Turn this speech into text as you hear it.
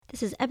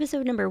This is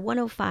episode number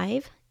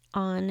 105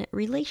 on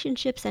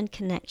relationships and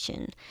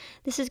connection.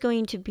 This is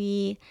going to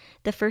be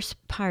the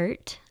first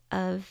part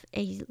of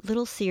a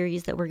little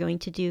series that we're going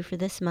to do for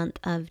this month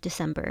of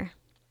December,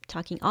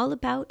 talking all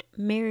about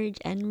marriage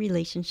and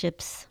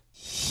relationships.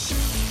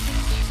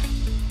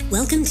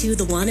 Welcome to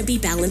the Wanna Be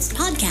Balanced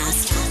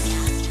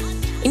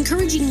podcast,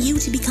 encouraging you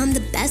to become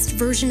the best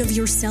version of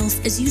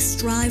yourself as you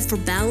strive for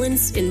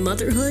balance in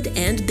motherhood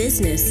and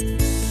business.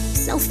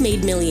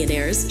 Self-made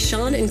millionaires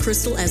Sean and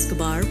Crystal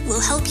Escobar will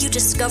help you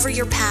discover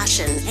your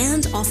passion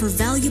and offer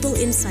valuable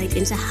insight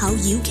into how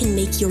you can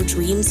make your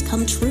dreams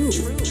come true.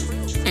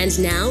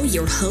 And now,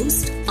 your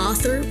host,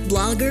 author,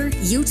 blogger,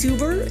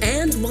 YouTuber,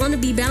 and Wanna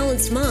Be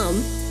Balanced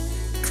mom,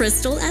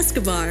 Crystal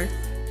Escobar.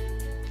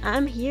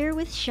 I'm here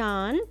with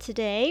Sean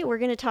today. We're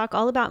going to talk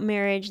all about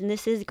marriage, and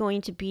this is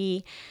going to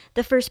be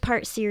the first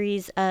part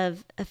series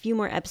of a few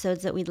more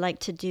episodes that we'd like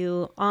to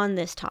do on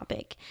this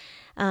topic.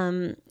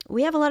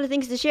 We have a lot of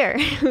things to share.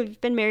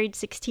 We've been married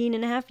 16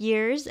 and a half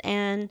years,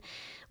 and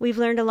we've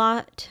learned a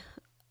lot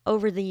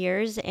over the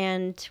years,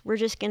 and we're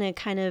just going to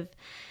kind of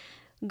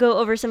go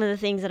over some of the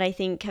things that I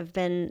think have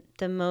been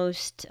the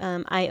most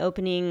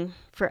eye-opening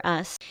for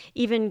us,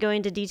 even go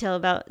into detail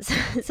about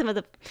some of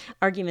the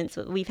arguments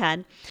that we've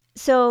had.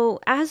 So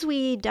as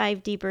we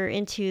dive deeper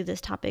into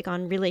this topic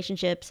on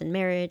relationships and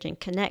marriage and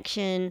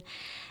connection,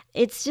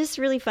 it's just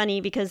really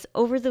funny because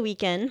over the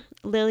weekend,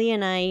 Lily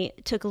and I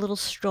took a little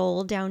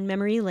stroll down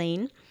memory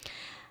lane.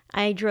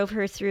 I drove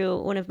her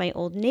through one of my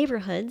old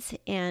neighborhoods,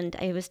 and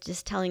I was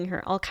just telling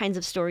her all kinds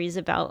of stories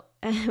about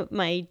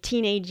my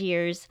teenage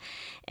years.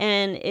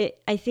 And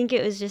I think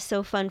it was just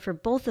so fun for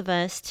both of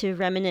us to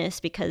reminisce,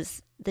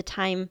 because the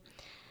time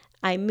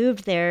I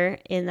moved there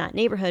in that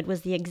neighborhood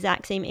was the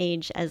exact same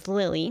age as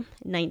Lily,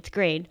 9th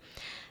grade.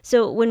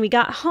 So when we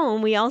got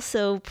home, we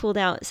also pulled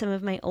out some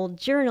of my old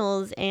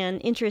journals,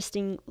 and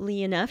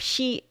interestingly enough,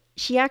 she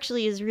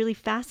actually is really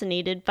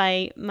fascinated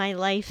by my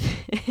life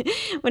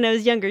when I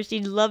was younger.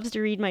 She loves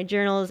to read my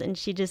journals, and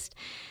she just,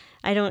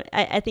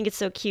 I think it's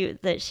so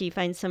cute that she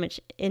finds so much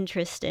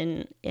interest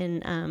in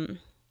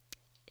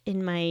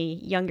my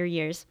younger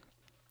years,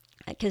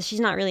 because she's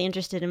not really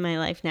interested in my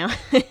life now.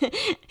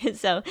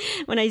 So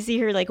when I see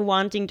her like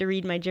wanting to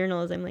read my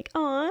journals, I'm like,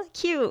 aw,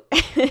 cute.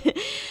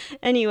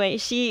 Anyway,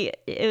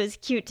 it was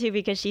cute too,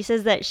 because she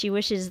says that she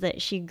wishes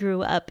that she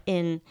grew up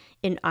in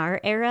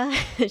our era.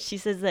 She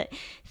says that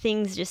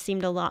things just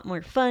seemed a lot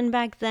more fun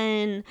back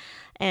then.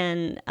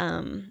 And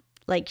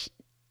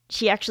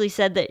she actually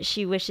said that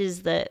she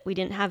wishes that we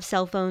didn't have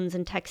cell phones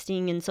and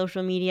texting and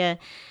social media,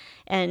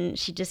 and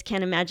she just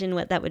can't imagine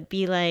what that would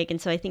be like.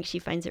 And so I think she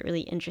finds it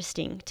really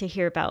interesting to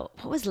hear about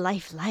what was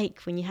life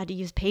like when you had to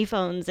use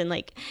payphones and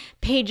like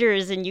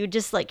pagers, and you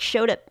just like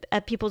showed up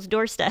at people's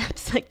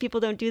doorsteps. Like, people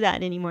don't do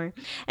that anymore.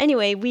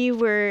 Anyway, we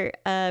were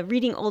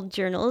reading old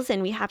journals,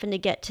 and we happened to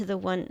get to the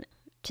one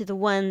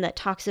that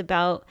talks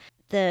about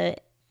the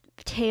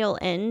tail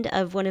end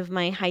of one of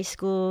my high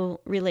school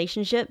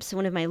relationships,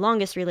 one of my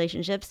longest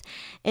relationships.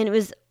 And it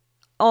was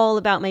all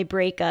about my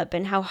breakup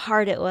and how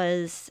hard it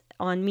was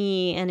on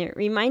me. And it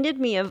reminded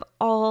me of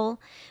all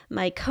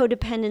my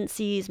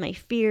codependencies, my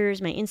fears,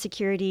 my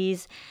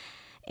insecurities.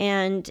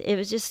 And it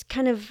was just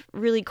kind of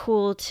really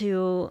cool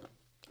to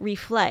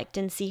reflect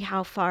and see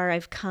how far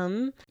I've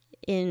come.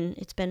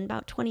 It's been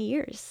about 20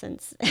 years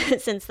since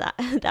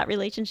that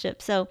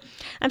relationship. So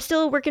I'm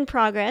still a work in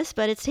progress,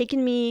 but it's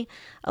taken me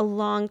a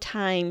long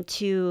time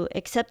to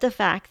accept the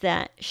fact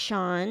that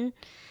Sean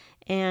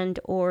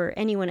or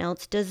anyone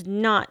else does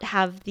not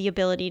have the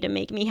ability to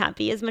make me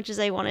happy, as much as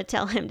I want to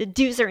tell him to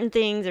do certain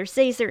things or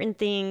say certain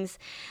things.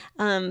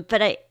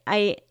 But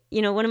I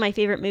one of my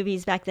favorite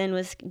movies back then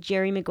was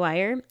Jerry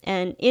Maguire.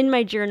 And in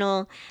my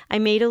journal, I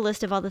made a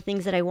list of all the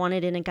things that I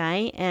wanted in a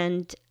guy.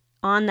 And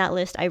on that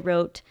list, I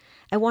wrote,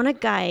 I want a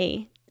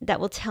guy that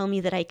will tell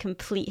me that I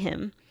complete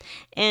him.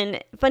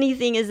 And funny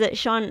thing is that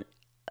Sean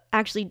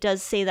actually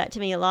does say that to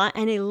me a lot,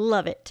 and I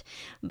love it.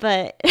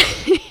 But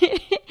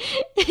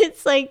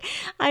it's like,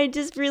 I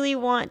just really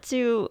want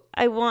to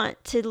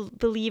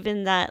believe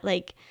in that.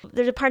 Like,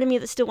 there's a part of me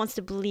that still wants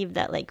to believe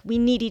that, like, we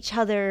need each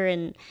other,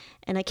 and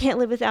I can't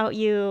live without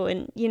you,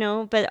 and,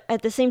 but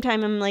at the same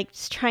time, I'm like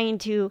just trying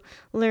to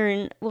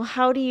learn, well,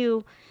 how do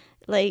you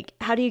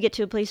get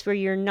to a place where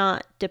you're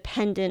not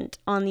dependent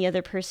on the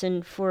other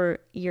person for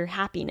your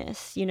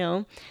happiness,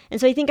 And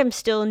so I think I'm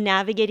still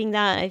navigating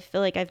that. I feel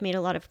like I've made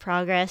a lot of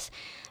progress,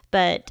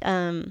 but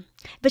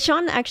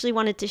Sean actually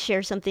wanted to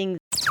share something.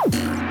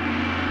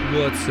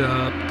 What's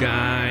up,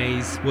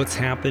 guys? What's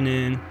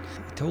happening?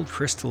 I told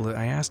Crystal that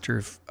I asked her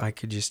if I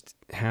could just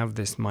have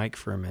this mic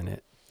for a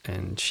minute,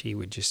 and she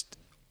would just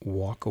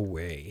walk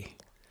away.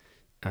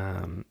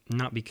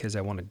 Not because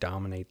I want to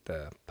dominate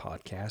the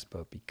podcast,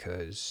 but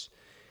because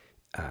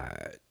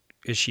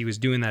as she was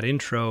doing that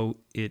intro,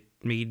 it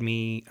made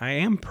me, I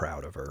am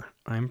proud of her.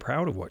 I'm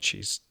proud of what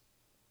she's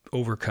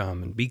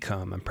overcome and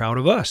become. I'm proud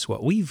of us,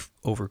 what we've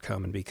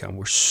overcome and become.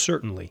 We're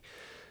certainly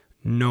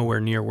nowhere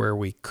near where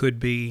we could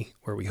be,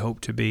 where we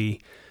hope to be.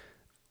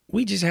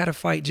 we just had a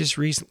fight just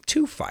recently,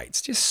 2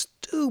 fights, just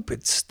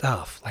stupid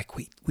stuff. Like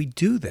we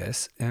do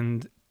this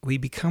and we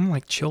become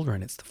like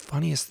children. It's the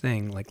funniest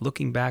thing. Like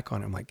looking back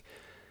on it,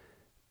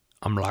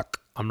 I'm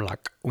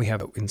like, we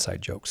have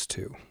inside jokes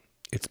too.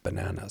 It's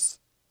bananas.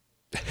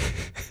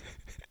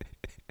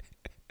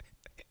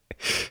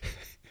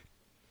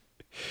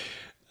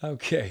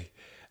 Okay.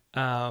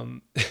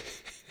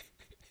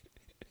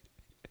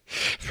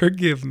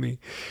 Forgive me.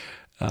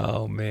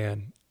 Oh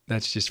man,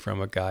 that's just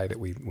from a guy that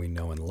we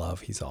know and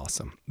love. He's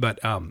awesome. But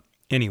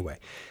anyway,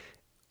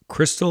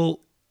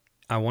 Crystal,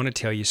 I want to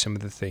tell you some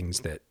of the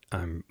things that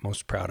I'm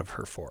most proud of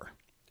her for,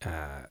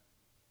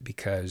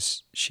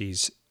 because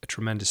she's a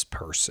tremendous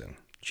person.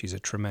 She's a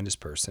tremendous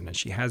person, and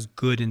she has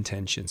good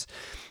intentions.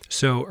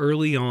 So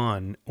early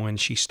on, when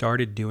she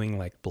started doing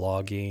like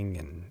blogging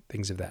and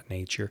things of that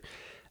nature,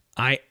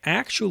 I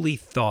actually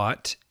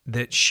thought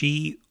that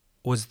she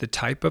was the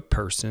type of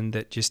person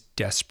that just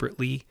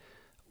desperately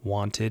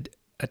wanted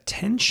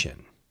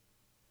attention.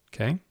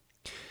 Okay?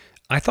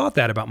 I thought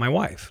that about my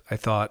wife. I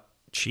thought,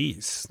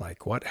 geez,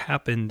 like what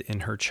happened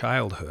in her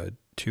childhood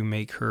to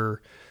make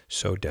her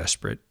so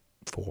desperate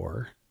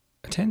for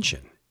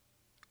attention?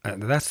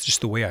 That's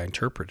just the way I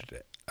interpreted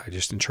it. I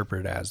just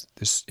interpreted it as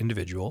this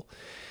individual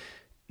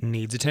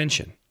needs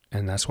attention.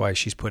 And that's why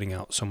she's putting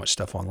out so much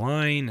stuff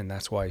online. And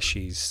that's why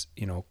she's,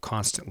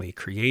 constantly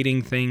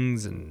creating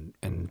things and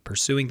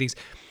pursuing things.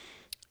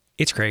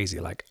 It's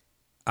crazy. Like,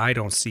 I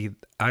don't see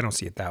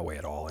it that way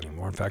at all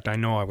anymore. In fact, I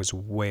know I was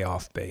way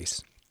off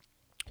base.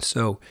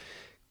 So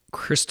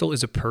Crystal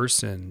is a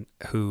person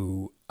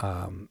who,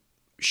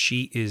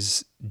 she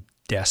is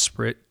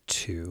desperate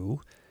to,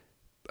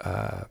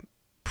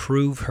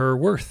 prove her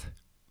worth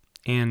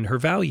and her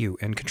value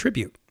and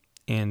contribute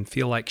and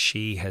feel like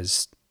she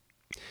has,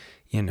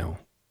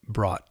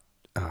 brought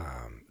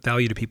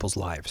value to people's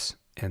lives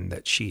and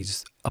that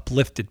she's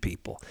uplifted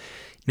people.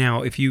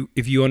 Now, if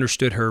you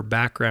understood her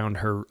background,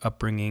 her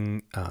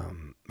upbringing,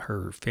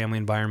 her family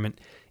environment,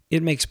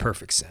 it makes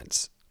perfect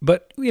sense.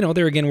 But,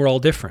 there again, we're all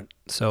different.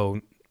 So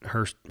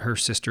her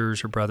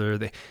sisters, her brother,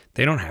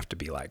 they don't have to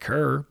be like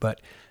her, but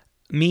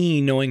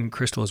me knowing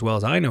Crystal as well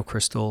as I know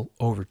Crystal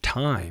over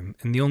time,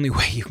 and the only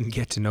way you can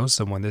get to know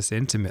someone this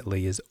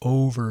intimately is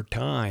over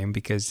time,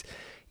 because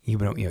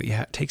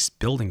it takes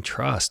building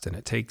trust, and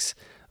it takes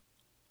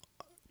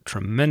a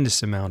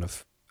tremendous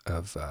amount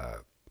of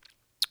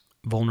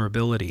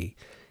vulnerability,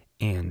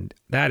 and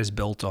that is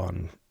built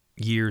on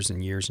years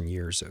and years and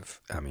years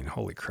of,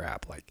 holy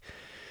crap, like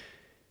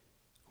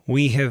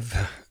we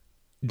have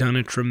done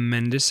a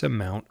tremendous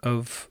amount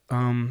of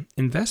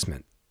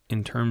investment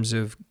in terms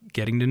of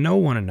getting to know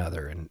one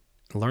another and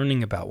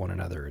learning about one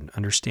another and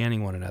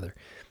understanding one another.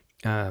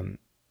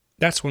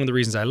 That's one of the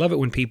reasons I love it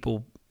when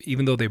people,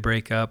 even though they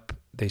break up,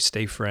 they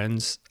stay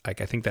friends.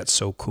 Like, I think that's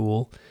so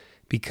cool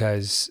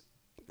because,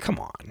 come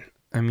on.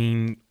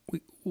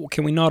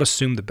 Can we not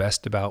assume the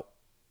best about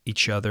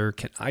each other?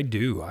 I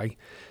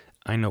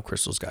know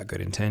Crystal's got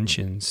good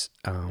intentions.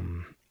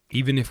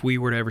 Even if we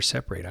were to ever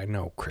separate, I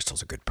know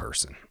Crystal's a good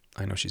person.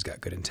 I know she's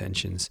got good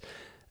intentions.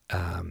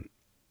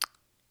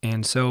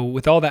 And so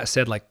with all that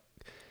said, like,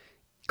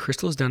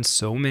 Crystal's done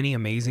so many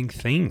amazing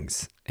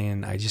things,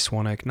 and I just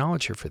want to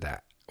acknowledge her for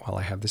that while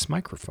I have this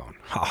microphone.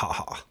 Ha ha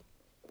ha.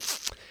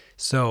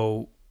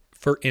 So,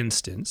 for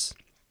instance,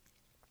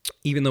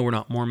 even though we're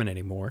not Mormon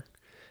anymore,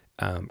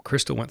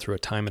 Crystal went through a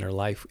time in her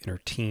life, in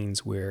her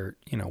teens, where,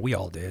 we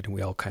all did.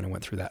 We all kind of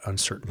went through that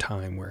uncertain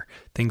time where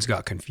things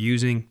got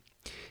confusing,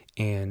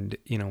 and,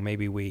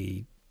 maybe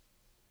we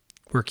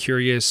were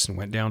curious and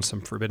went down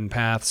some forbidden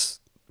paths.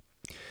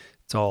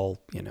 It's all,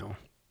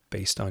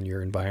 based on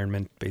your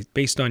environment,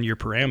 based on your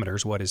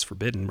parameters, what is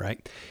forbidden,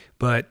 right?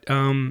 But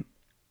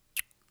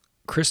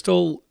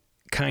Crystal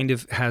kind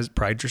of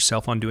prides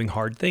herself on doing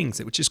hard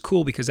things, which is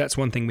cool because that's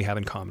one thing we have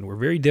in common. We're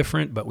very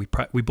different, but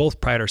we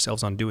both pride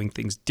ourselves on doing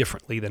things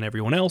differently than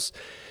everyone else,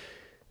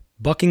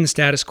 bucking the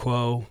status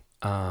quo,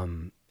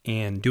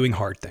 and doing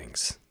hard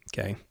things,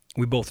 okay?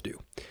 We both do.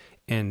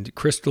 And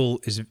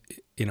Crystal is,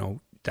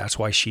 that's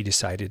why she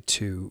decided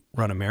to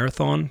run a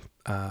marathon.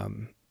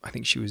 I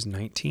think she was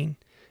 19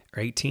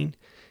 or 18,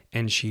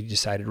 and she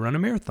decided to run a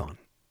marathon,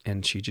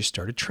 and she just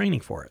started training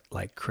for it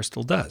like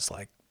Crystal does,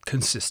 like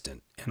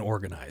consistent and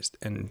organized.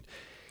 And,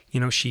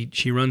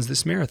 she runs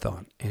this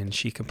marathon, and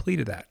she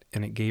completed that,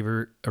 and it gave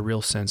her a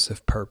real sense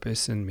of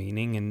purpose and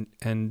meaning.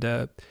 And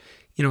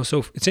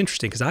so it's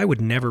interesting because I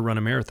would never run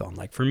a marathon.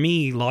 Like, for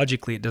me,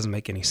 logically, it doesn't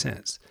make any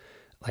sense.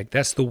 Like,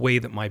 that's the way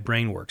that my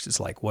brain works. It's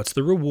like, what's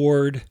the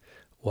reward?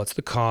 What's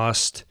the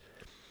cost?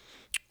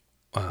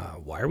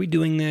 Why are we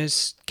doing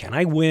this? Can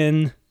I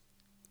win?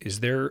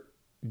 Do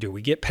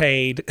we get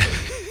paid?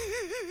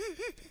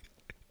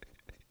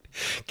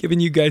 Giving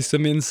you guys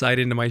some insight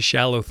into my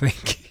shallow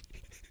thinking.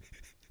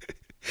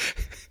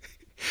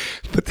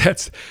 But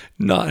that's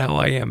not how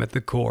I am at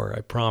the core,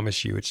 I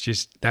promise you. It's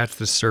just, that's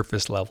the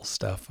surface level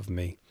stuff of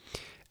me.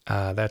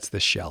 That's the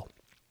shell.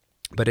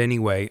 But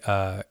anyway,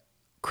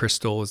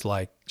 Crystal is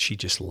like, she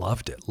just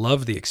loved it,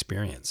 loved the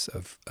experience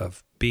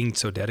of being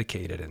so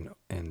dedicated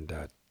and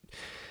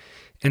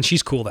And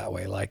she's cool that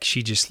way. Like,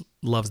 she just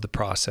loves the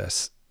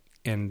process,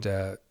 and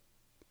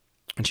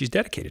she's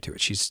dedicated to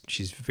it.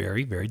 She's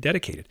very, very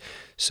dedicated.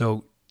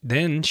 So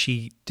then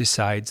she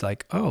decides,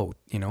 like, oh,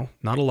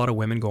 not a lot of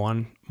women go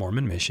on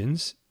Mormon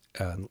missions,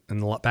 and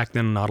back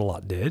then not a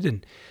lot did,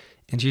 and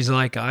she's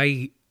like,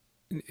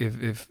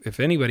 if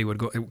anybody would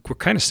go, we're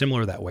kind of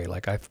similar that way.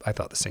 Like, I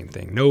thought the same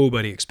thing.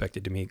 Nobody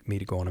expected me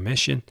to go on a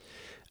mission,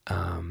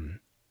 and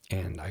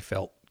I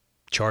felt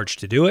charged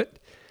to do it.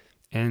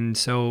 And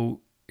so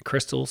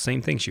Crystal,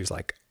 same thing. She was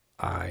like,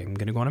 I'm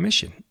going to go on a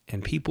mission.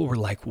 And people were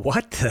like,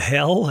 what the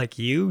hell? Like,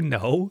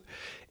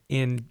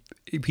 and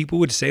people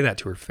would say that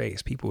to her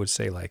face. People would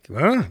say, like,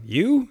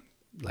 you?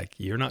 Like,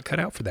 you're not cut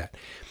out for that.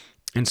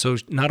 And so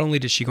not only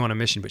did she go on a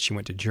mission, but she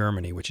went to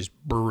Germany, which is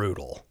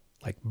brutal.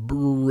 Like,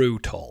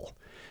 brutal.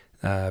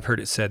 I've heard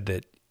it said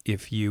that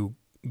if you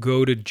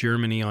go to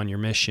Germany on your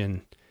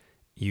mission,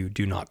 you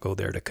do not go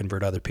there to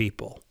convert other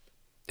people.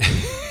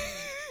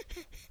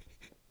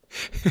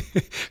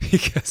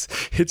 Because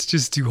it's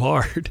just too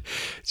hard.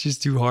 It's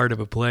just too hard of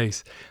a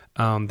place.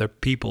 The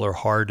people are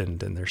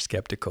hardened and they're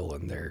skeptical,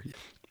 and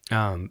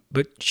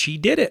but she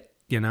did it,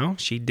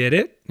 she did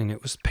it, and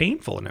it was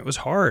painful and it was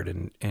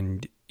hard.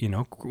 And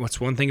what's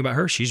one thing about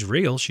her? She's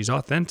real. She's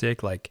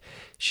authentic. Like,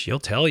 she'll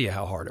tell you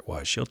how hard it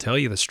was. She'll tell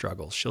you the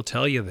struggles. She'll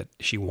tell you that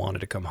she wanted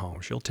to come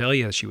home. She'll tell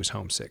you that she was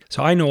homesick.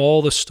 So I know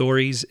all the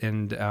stories,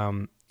 and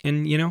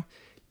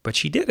but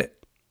she did it.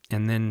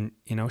 And then,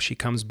 she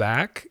comes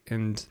back,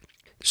 and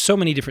so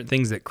many different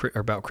things that are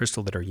about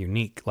Crystal that are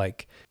unique.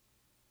 Like,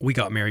 we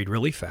got married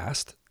really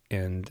fast,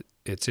 and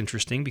it's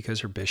interesting because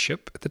her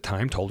bishop at the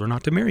time told her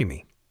not to marry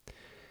me.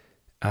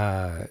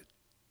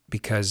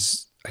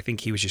 Because I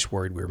think he was just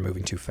worried we were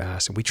moving too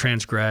fast, and we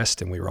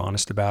transgressed, and we were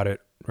honest about it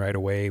right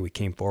away. We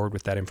came forward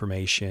with that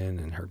information,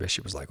 and her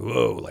bishop was like,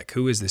 whoa, like,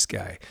 who is this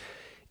guy?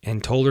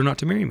 And told her not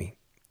to marry me.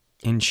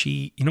 And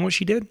she, you know what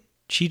she did?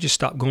 She just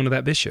stopped going to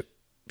that bishop.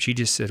 She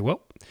just said,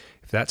 well,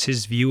 if that's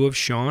his view of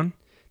Sean,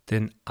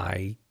 then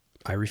I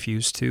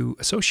refuse to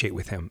associate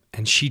with him.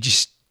 And she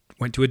just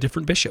went to a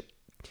different bishop.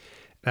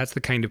 That's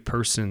the kind of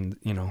person,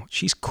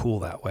 she's cool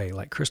that way.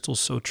 Like, Crystal's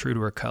so true to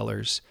her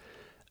colors.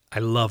 I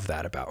love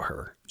that about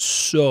her.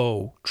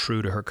 So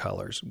true to her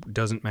colors.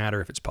 Doesn't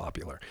matter if it's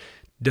popular.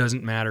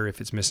 Doesn't matter if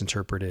it's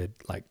misinterpreted.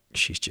 Like,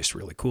 she's just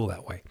really cool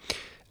that way.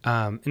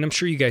 And I'm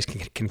sure you guys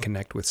can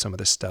connect with some of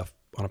this stuff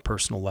on a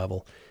personal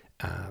level.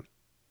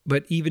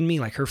 But even me,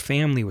 like,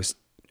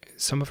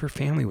 some of her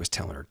family was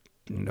telling her,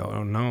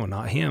 no,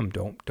 not him.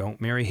 Don't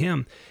marry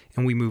him.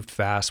 And we moved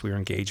fast. We were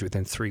engaged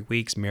within 3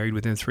 weeks, married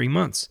within 3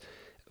 months.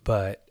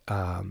 But,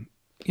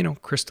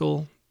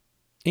 Crystal,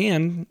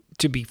 and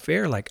to be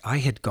fair, like, I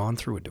had gone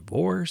through a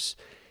divorce.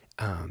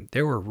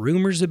 There were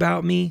rumors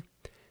about me.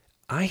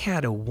 I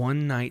had a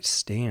one-night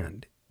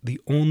stand, the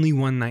only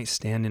one-night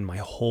stand in my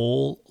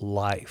whole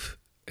life.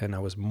 And I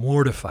was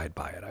mortified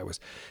by it.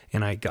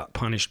 And I got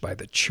punished by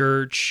the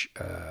church.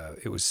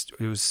 It was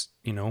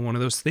one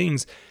of those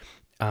things.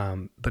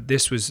 But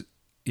this was,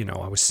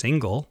 I was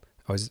single.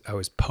 I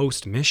was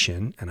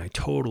post-mission, and I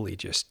totally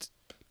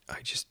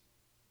I just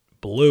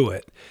blew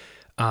it.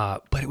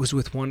 But it was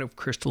with one of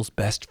Crystal's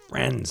best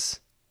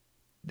friends.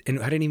 And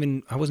I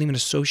wasn't even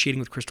associating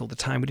with Crystal at the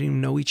time. We didn't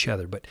even know each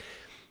other. But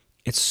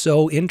it's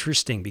so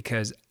interesting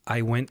because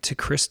I went to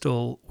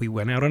Crystal. We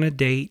went out on a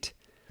date.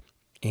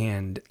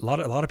 And a lot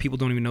of people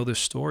don't even know this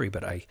story,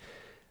 but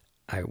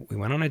we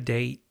went on a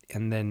date,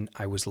 and then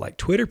I was like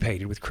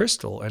Twitter-pated with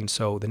Crystal. And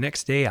so the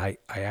next day I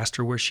asked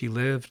her where she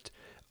lived,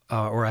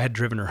 or I had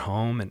driven her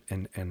home,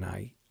 and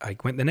I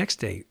went the next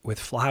day with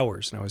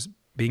flowers, and I was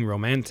being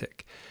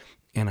romantic.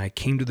 And I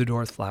came to the door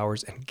with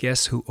flowers, and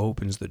guess who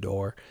opens the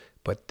door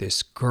but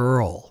this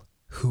girl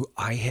who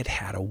I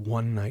had a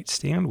one-night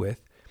stand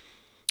with.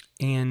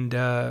 And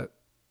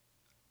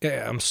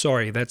yeah, I'm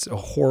sorry. That's a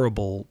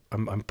horrible.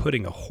 I'm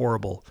putting a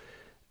horrible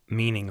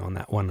meaning on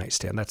that one night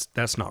stand.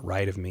 That's not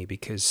right of me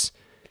because,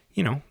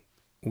 I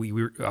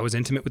was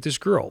intimate with this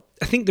girl.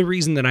 I think the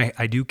reason that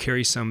I do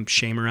carry some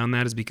shame around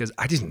that is because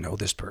I didn't know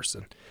this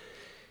person,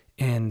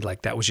 and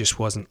like that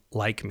wasn't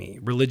like me.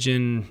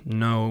 Religion,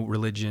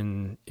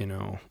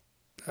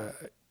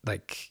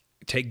 like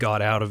take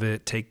God out of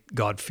it, take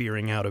God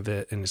fearing out of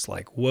it, and it's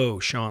like, whoa,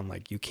 Sean,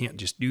 like you can't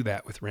just do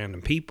that with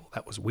random people.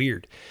 That was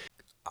weird.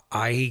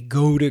 I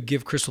go to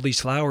give Crystal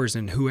these flowers,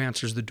 and who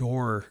answers the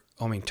door?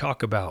 I mean,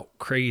 talk about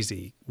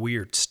crazy,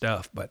 weird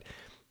stuff. But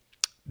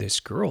this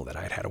girl that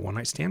I'd had a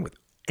one-night stand with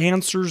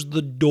answers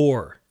the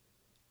door.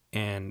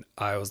 And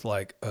I was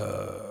like,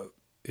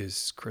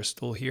 is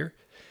Crystal here?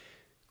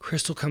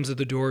 Crystal comes to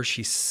the door.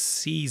 She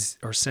sees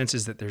or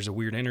senses that there's a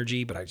weird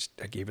energy, but I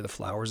gave her the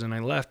flowers and I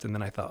left. And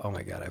then I thought, oh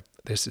my God,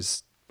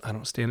 I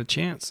don't stand a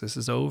chance. This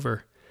is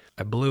over.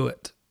 I blew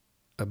it.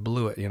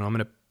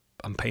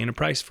 I'm paying a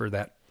price for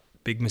that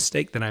big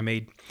mistake that I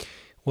made.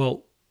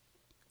 Well,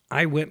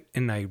 I went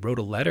and I wrote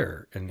a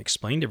letter and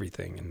explained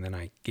everything, and then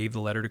I gave the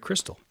letter to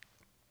Crystal.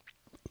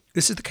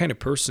 This is the kind of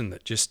person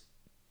that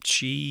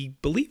she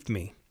believed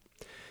me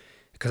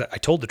because I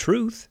told the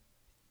truth,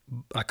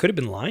 I could have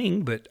been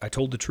lying, but I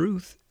told the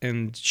truth,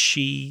 and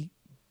she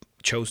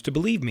chose to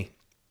believe me.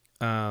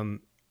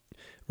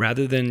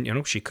 Rather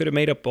than, she could have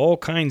made up all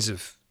kinds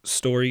of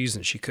stories,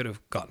 and she could have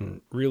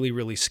gotten really,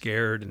 really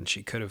scared, and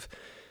she could have,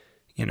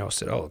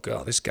 said, oh,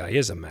 God, this guy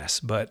is a mess.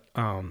 But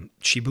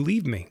she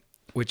believed me,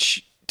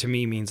 which to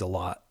me means a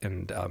lot,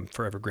 and I'm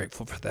forever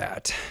grateful for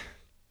that.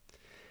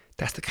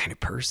 That's the kind of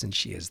person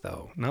she is,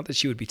 though. Not that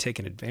she would be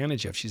taken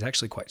advantage of. She's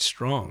actually quite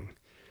strong.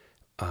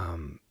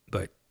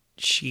 But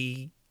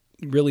she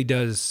really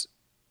does,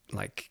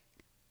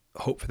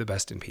 hope for the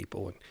best in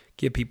people and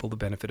give people the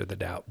benefit of the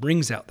doubt,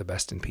 brings out the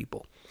best in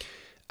people.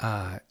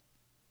 And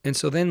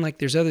so then,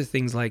 there's other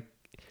things like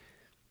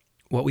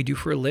what we do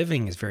for a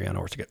living is very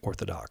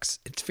unorthodox.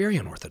 It's very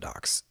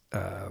unorthodox.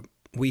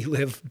 We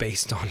live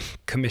based on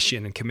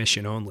commission and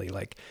commission only.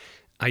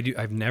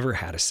 I've never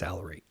had a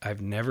salary.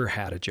 I've never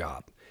had a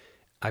job.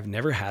 I've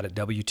never had a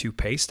W-2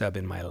 pay stub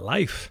in my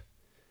life.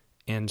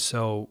 And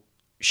so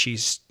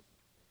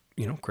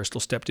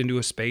Crystal stepped into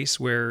a space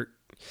where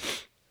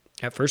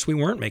at first we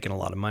weren't making a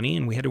lot of money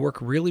and we had to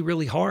work really,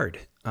 really hard.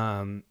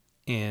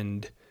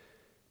 And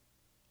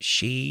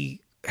she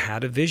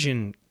had a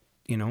vision,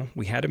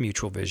 we had a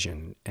mutual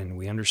vision, and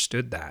we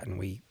understood that. And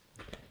we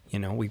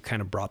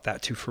kind of brought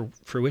that to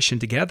fruition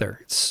together.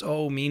 It's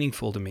so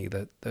meaningful to me,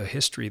 the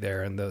history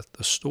there and the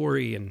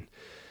story, and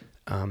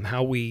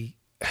how we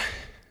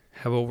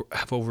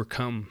have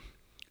overcome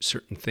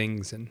certain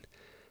things, and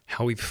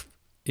how we've,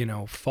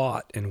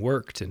 fought and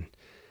worked. And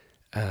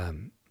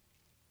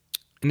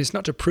it's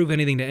not to prove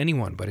anything to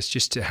anyone, but it's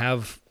just to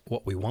have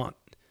what we want.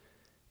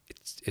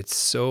 It's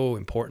so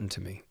important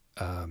to me,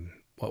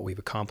 what we've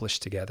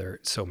accomplished together.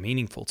 It's so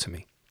meaningful to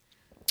me.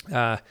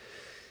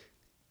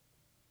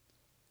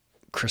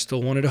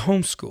 Crystal wanted to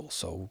homeschool,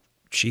 so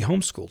she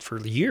homeschooled for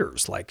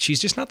years.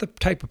 She's just not the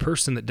type of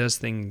person that does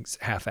things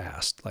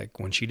half-assed.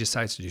 When she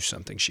decides to do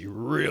something, she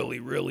really,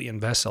 really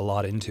invests a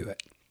lot into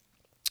it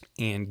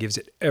and gives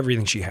it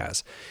everything she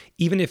has.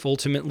 Even if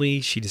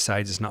ultimately she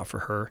decides it's not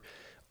for her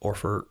or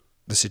for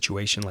the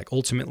situation,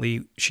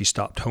 ultimately she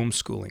stopped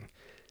homeschooling.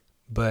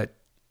 But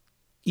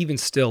even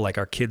still,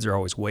 our kids are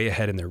always way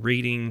ahead in their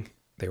reading.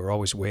 They were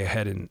always way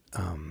ahead in,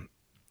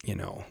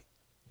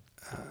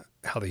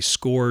 how they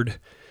scored,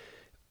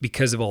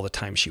 because of all the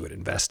time she would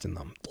invest in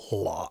them.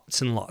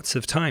 Lots and lots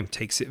of time.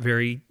 Takes it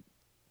very,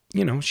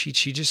 she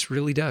just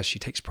really does. She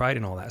takes pride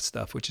in all that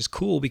stuff, which is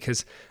cool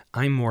because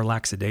I'm more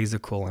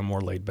lackadaisical. I'm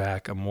more laid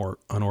back. I'm more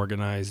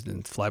unorganized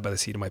and fly by the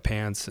seat of my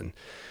pants and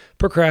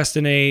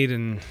procrastinate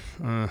and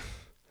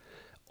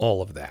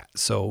all of that.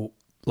 So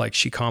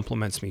she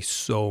compliments me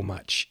so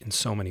much in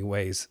so many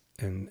ways.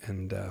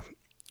 And I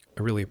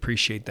really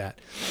appreciate that.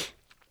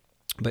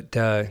 But,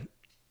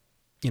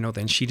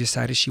 then she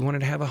decided she wanted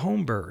to have a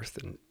home birth.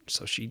 And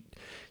so she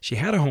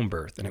had a home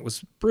birth, and it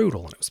was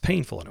brutal, and it was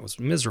painful, and it was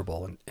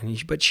miserable.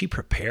 But she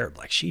prepared,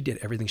 she did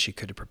everything she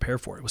could to prepare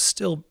for it. It was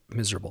still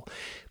miserable.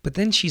 But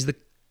then she's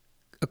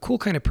a cool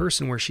kind of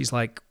person where she's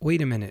like,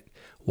 wait a minute,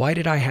 why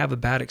did I have a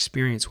bad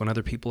experience when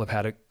other people have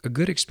had a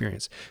good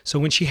experience? So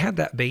when she had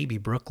that baby,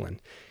 Brooklyn,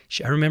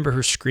 I remember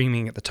her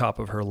screaming at the top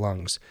of her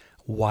lungs,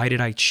 why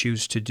did I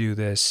choose to do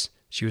this?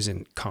 She was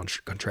in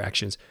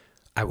contractions.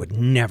 I would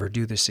never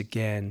do this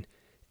again.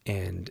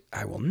 And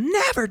I will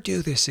never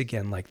do this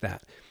again like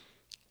that.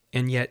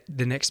 And yet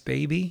the next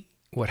baby,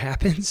 what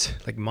happens?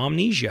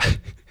 Momnesia.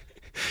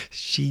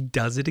 She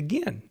does it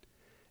again.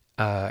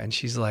 And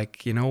she's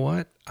like, you know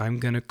what? I'm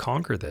going to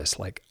conquer this.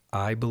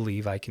 I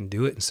believe I can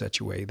do it in such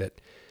a way that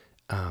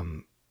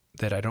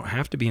that I don't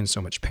have to be in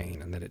so much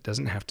pain, and that it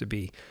doesn't have to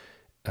be,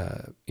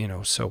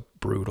 so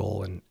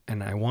brutal.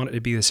 And I want it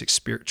to be this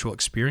spiritual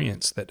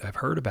experience that I've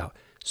heard about.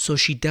 So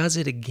she does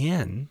it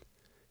again,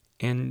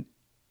 and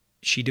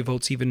she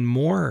devotes even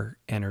more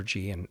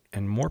energy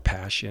and more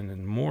passion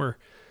and more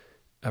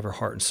of her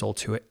heart and soul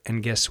to it.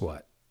 And guess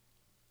what?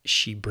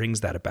 She brings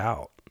that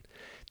about.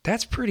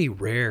 That's pretty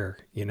rare,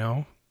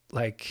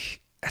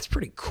 that's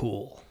pretty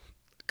cool,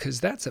 because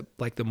that's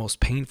the most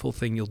painful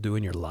thing you'll do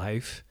in your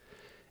life.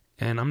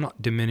 And I'm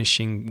not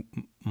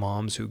diminishing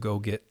moms who go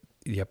get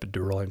the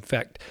epidural. In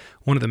fact,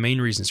 one of the main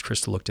reasons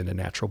Krista looked into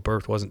natural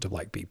birth wasn't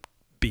to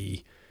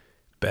be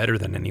better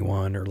than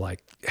anyone or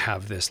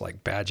have this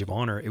badge of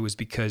honor. It was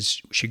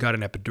because she got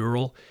an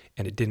epidural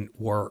and it didn't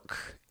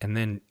work. And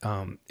then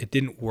it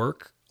didn't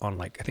work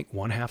on I think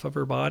one half of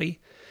her body.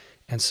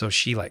 And so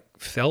she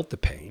felt the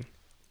pain.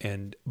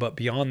 But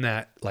beyond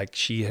that,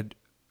 she had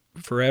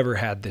forever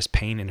had this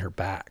pain in her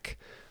back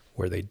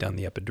where they'd done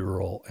the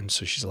epidural. And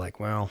so she's like,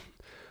 well,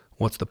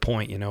 what's the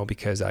point,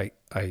 because I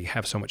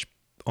have so much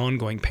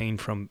ongoing pain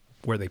from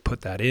where they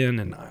put that in,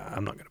 and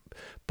I'm not going to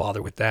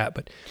bother with that.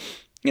 But,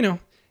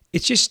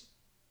 it's just,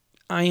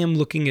 I'm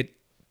looking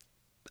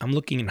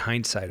in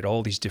hindsight at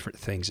all these different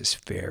things. It's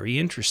very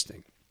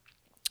interesting.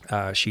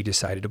 She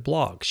decided to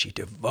blog. She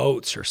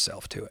devotes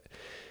herself to it.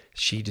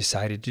 She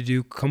decided to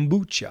do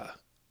kombucha,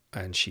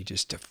 and she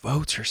just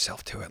devotes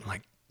herself to it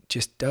and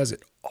just does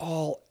it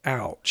all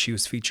out. She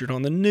was featured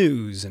on the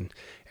news and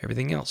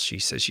everything else. She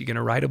says she's going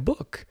to write a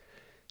book.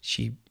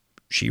 She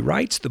she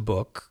writes the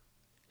book.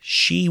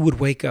 She would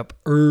wake up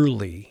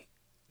early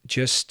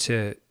just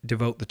to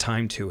devote the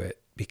time to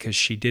it because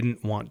she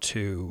didn't want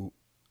to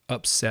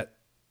upset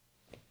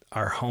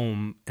our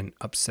home and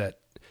upset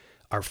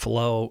our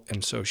flow.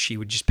 And so she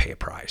would just pay a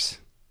price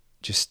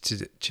just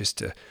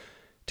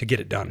to get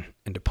it done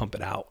and to pump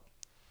it out.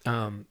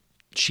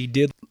 She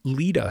did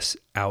lead us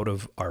out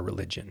of our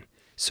religion.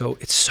 So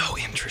it's so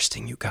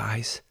interesting, you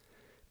guys,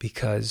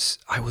 because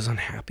I was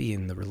unhappy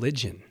in the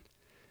religion.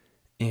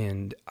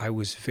 And I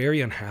was very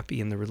unhappy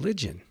in the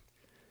religion.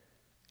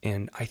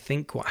 And I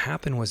think what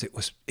happened was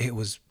it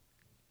was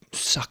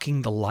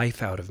sucking the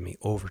life out of me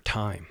over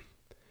time.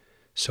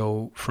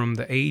 So from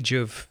the age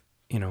of,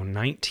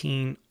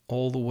 19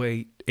 all the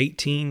way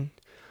 18,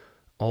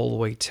 all the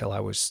way till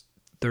I was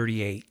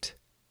 38,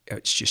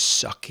 it's just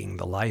sucking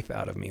the life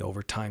out of me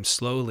over time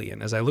slowly.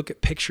 And as I look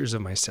at pictures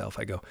of myself,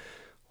 I go,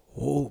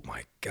 oh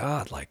my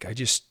God, like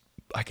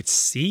I could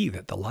see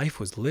that the life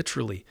was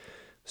literally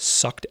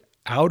sucked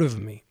out of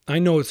me. I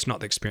know it's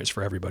not the experience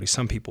for everybody.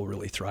 Some people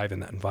really thrive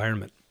in that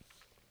environment.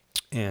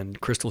 And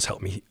crystals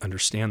help me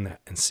understand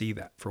that and see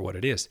that for what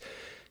it is.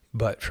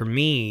 But for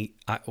me,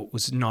 it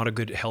was not a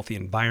good, healthy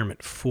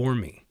environment for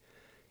me.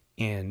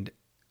 And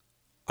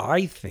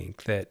I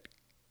think that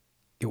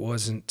it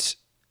wasn't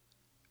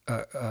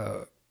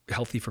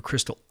healthy for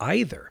Crystal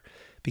either,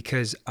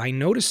 because I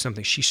noticed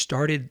something. She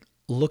started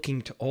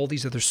looking to all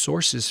these other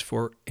sources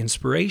for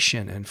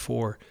inspiration and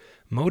for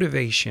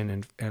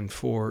motivation and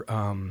for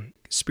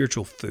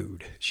spiritual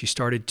food. She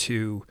started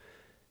to,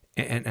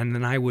 and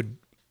then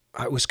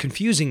it was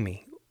confusing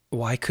me.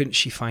 Why couldn't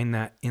she find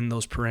that in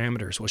those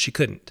parameters? Well, she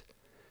couldn't.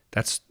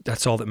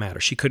 That's all that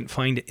matters. She couldn't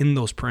find it in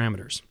those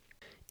parameters.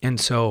 And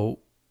so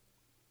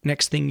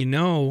next thing you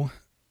know,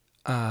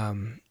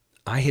 I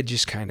had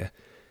just kind of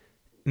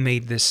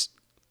made this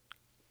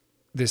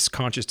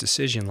conscious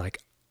decision. Like,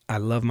 I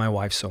love my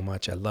wife so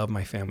much. I love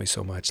my family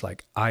so much.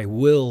 Like, I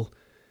will,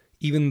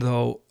 even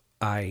though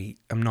I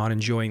am not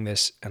enjoying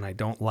this and I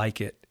don't like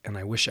it, and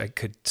I wish I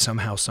could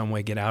somehow, some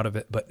way get out of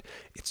it. But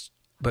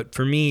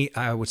for me,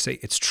 I would say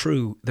it's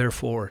true.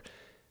 Therefore,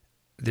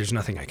 there's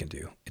nothing I can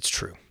do. It's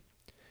true.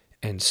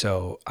 And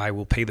so I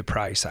will pay the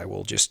price. I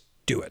will just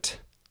do it.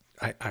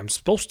 I'm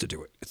supposed to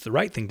do it. It's the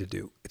right thing to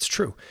do. It's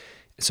true.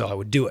 So I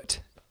would do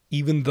it,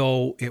 even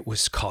though it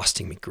was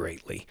costing me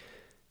greatly.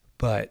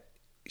 But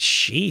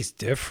she's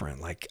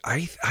different. Like,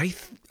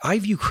 I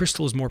view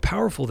Crystal as more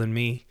powerful than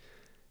me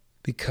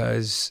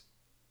because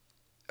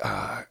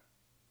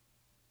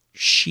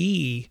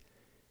she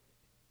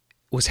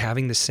was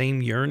having the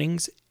same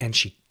yearnings and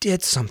she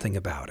did something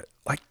about it.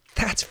 Like,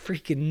 that's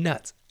freaking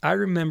nuts. I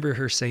remember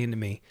her saying to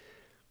me,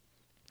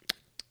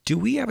 do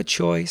we have a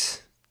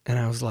choice? And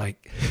I was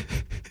like,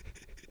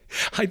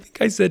 I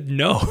think I said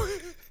no.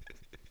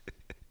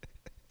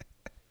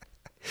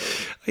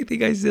 I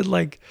think I said,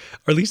 like,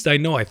 or at least I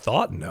know I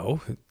thought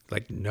no.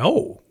 Like,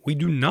 no, we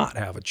do not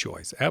have a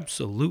choice.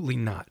 Absolutely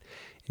not.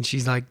 And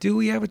she's like, do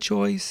we have a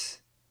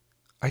choice?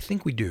 I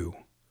think we do.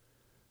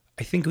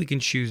 I think we can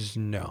choose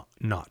not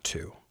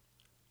to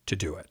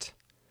do it.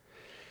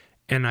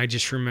 And I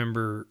just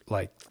remember,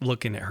 like,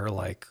 looking at her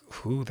like,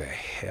 who the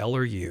hell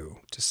are you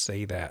to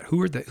say that?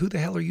 Who the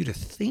hell are you to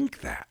think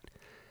that?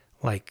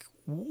 Like,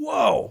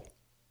 whoa,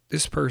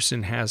 this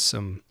person has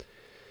some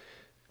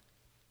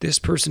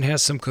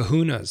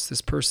kahunas.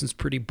 This person's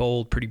pretty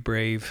bold, pretty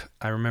brave.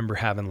 I remember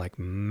having like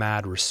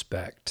mad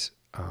respect.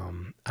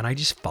 And I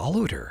just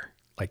followed her.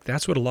 Like,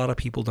 that's what a lot of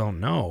people don't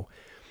know.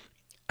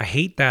 I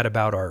hate that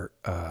about our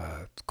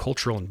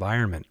cultural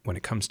environment when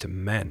it comes to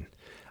men.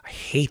 I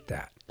hate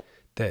that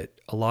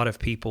a lot of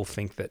people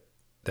think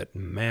that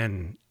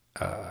men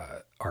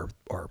are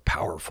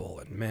powerful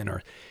and men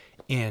are,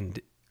 and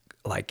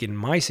like in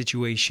my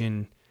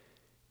situation,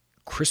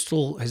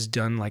 Crystal has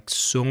done like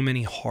so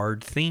many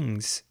hard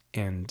things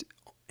and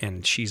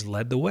she's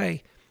led the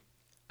way.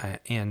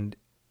 And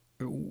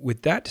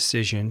with that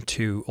decision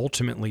to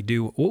ultimately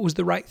do what was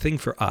the right thing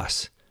for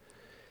us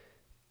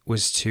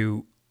was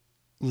to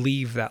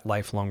leave that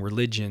lifelong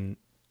religion.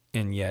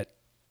 And yet,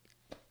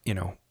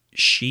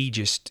 she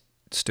just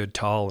stood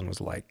tall and was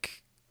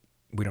like,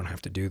 we don't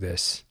have to do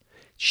this.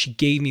 She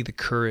gave me the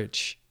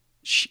courage.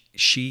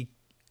 She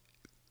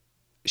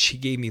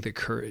gave me the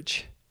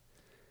courage.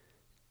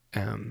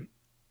 And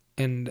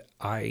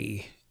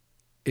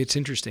it's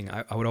interesting.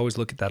 I would always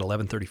look at that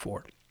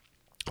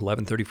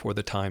 1134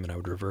 the time, and I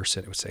would reverse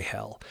it. It would say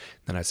hell.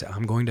 Then I'd say,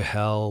 I'm going to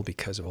hell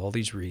because of all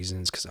these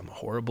reasons, because I'm a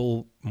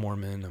horrible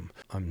Mormon.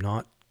 I'm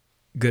not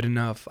good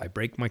enough. I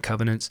break my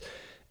covenants.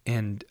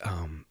 And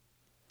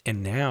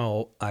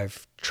now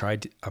I've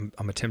tried,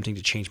 I'm attempting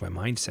to change my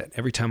mindset.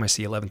 Every time I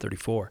see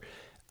 1134,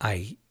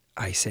 I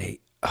say,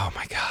 oh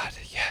my God,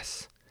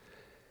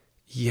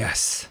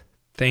 yes,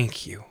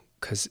 thank you.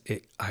 Because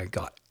I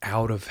got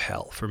out of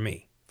hell for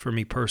me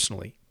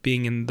personally.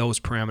 Being in those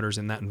parameters,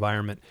 in that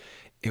environment,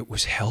 it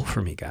was hell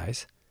for me,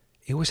 guys.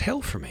 It was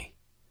hell for me.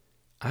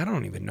 I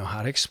don't even know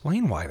how to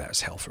explain why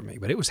that's hell for me,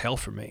 but it was hell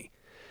for me.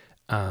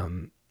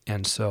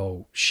 And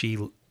so she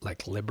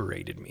like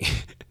liberated me.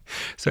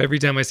 So every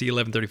time I see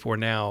 1134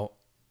 now,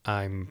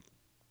 I'm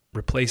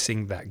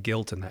replacing that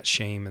guilt and that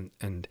shame,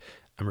 and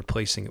I'm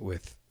replacing it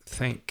with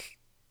thank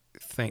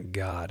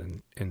God,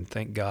 and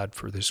thank God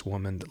for this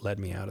woman that led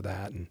me out of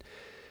that and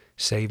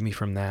saved me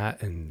from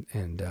that,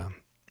 and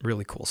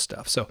really cool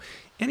stuff. So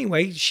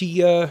anyway,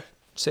 she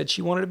said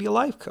she wanted to be a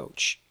life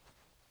coach.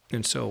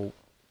 And so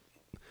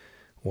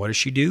what does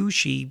she do?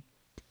 She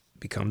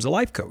becomes a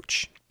life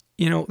coach.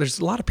 You know, there's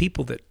a lot of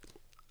people that,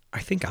 I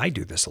think I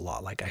do this a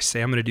lot. Like I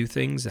say I'm going to do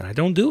things and I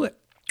don't do it.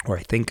 Or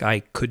I think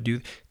I could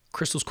do.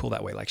 Crystal's cool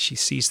that way. Like she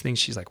sees things,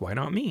 she's like, why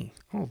not me?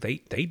 Oh, they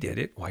did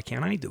it. Why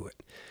can't I do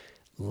it?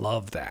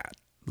 Love that.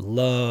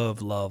 Love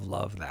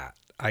that.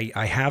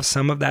 I have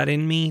some of that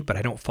in me, but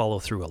I don't follow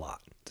through a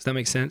lot. Does that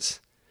make sense?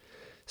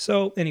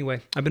 So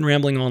anyway, I've been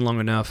rambling on long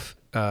enough.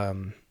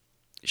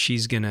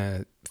 She's going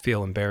to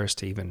feel embarrassed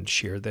to even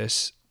share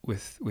this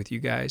with you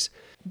guys.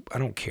 I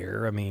don't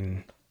care. I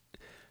mean,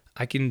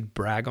 I can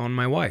brag on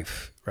my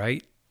wife,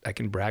 right? I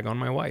can brag on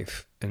my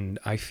wife. And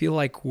I feel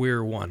like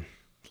we're one.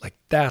 Like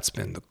that's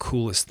been the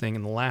coolest thing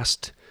in the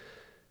last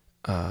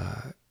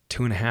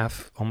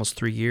 2.5, almost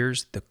 3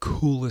 years. The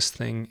coolest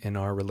thing in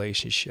our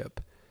relationship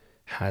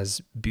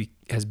has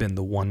been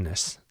the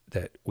oneness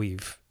that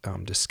we've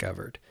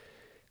discovered.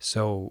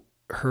 So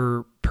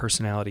her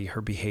personality,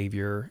 her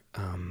behavior,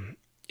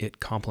 it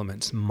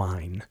complements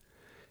mine.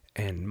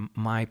 And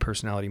my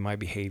personality, my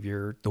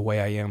behavior, the way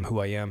I am, who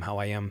I am, how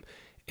I am,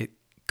 it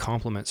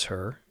complements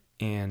her.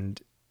 And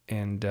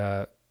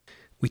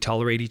we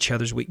tolerate each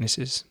other's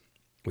weaknesses.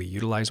 We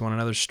utilize one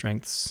another's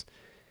strengths,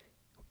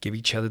 give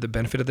each other the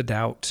benefit of the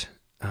doubt.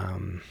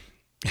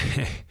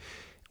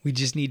 We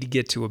just need to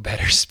get to a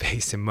better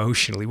space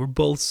emotionally. We're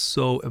both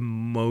so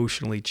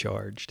emotionally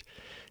charged.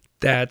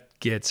 That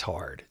gets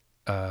hard.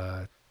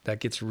 That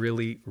gets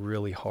really,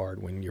 really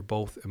hard when you're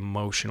both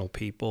emotional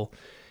people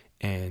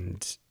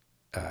and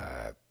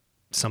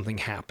something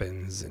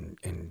happens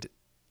and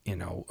you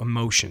know,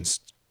 emotions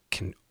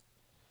can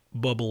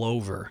bubble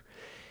over.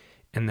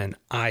 And then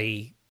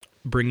I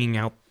bringing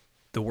out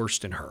the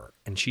worst in her,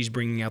 and she's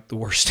bringing out the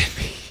worst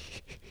in me.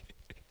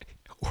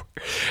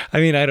 I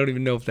mean, I don't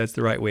even know if that's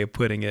the right way of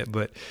putting it,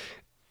 but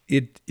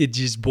it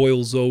just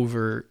boils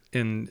over.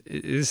 And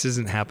this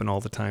doesn't happen all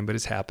the time, but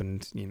it's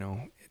happened, you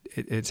know,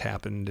 it's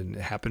happened, and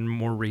it happened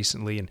more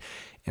recently.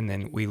 And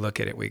then we look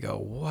at it, we go,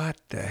 what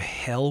the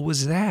hell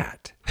was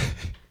that?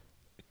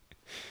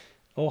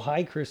 Oh,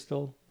 hi,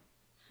 Crystal.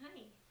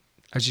 Hi.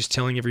 I was just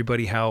telling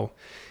everybody how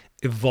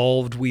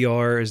evolved we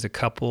are as a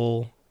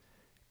couple.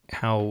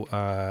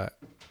 How,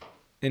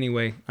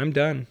 anyway, I'm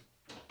done.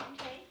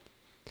 Okay.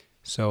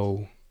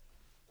 So,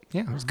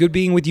 yeah, it was good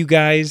being with you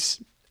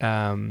guys.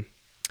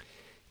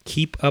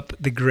 Keep up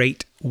the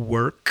great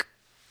work.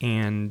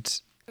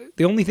 And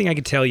the only thing I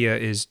can tell you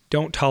is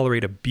don't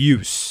tolerate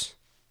abuse,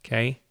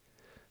 okay?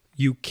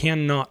 You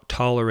cannot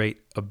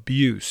tolerate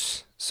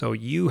abuse. So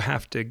you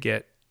have to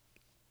get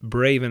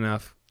brave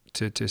enough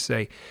to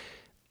say,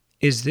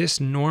 is this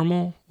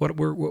normal? What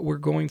we're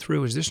going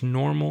through? Is this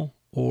normal,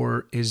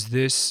 or is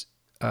this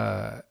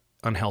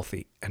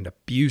unhealthy and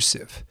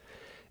abusive?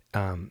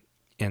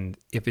 And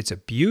if it's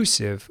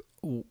abusive,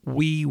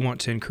 we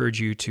want to encourage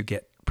you to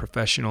get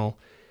professional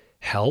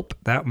help.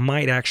 That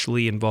might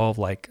actually involve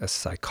like a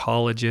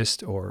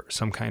psychologist or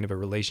some kind of a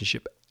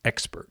relationship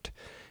expert.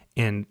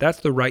 And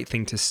that's the right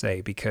thing to say,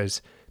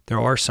 because there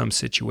are some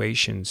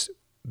situations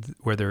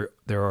where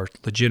there are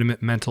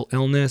legitimate mental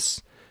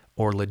illness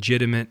or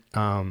legitimate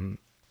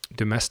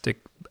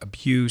domestic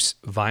abuse,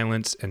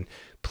 violence, and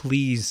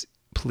please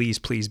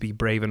be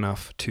brave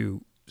enough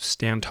to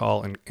stand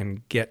tall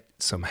and get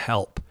some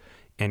help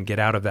and get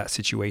out of that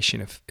situation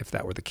if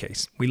that were the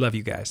case. We love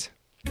you guys.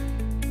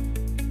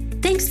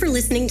 Thanks for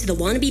listening to the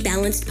Wanna Be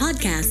Balanced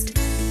podcast.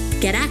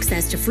 Get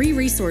access to free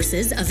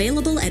resources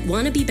available at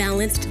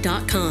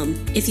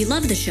wannabebalanced.com. If you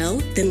love the show,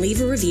 then leave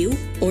a review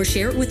or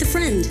share it with a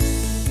friend.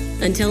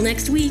 Until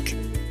next week.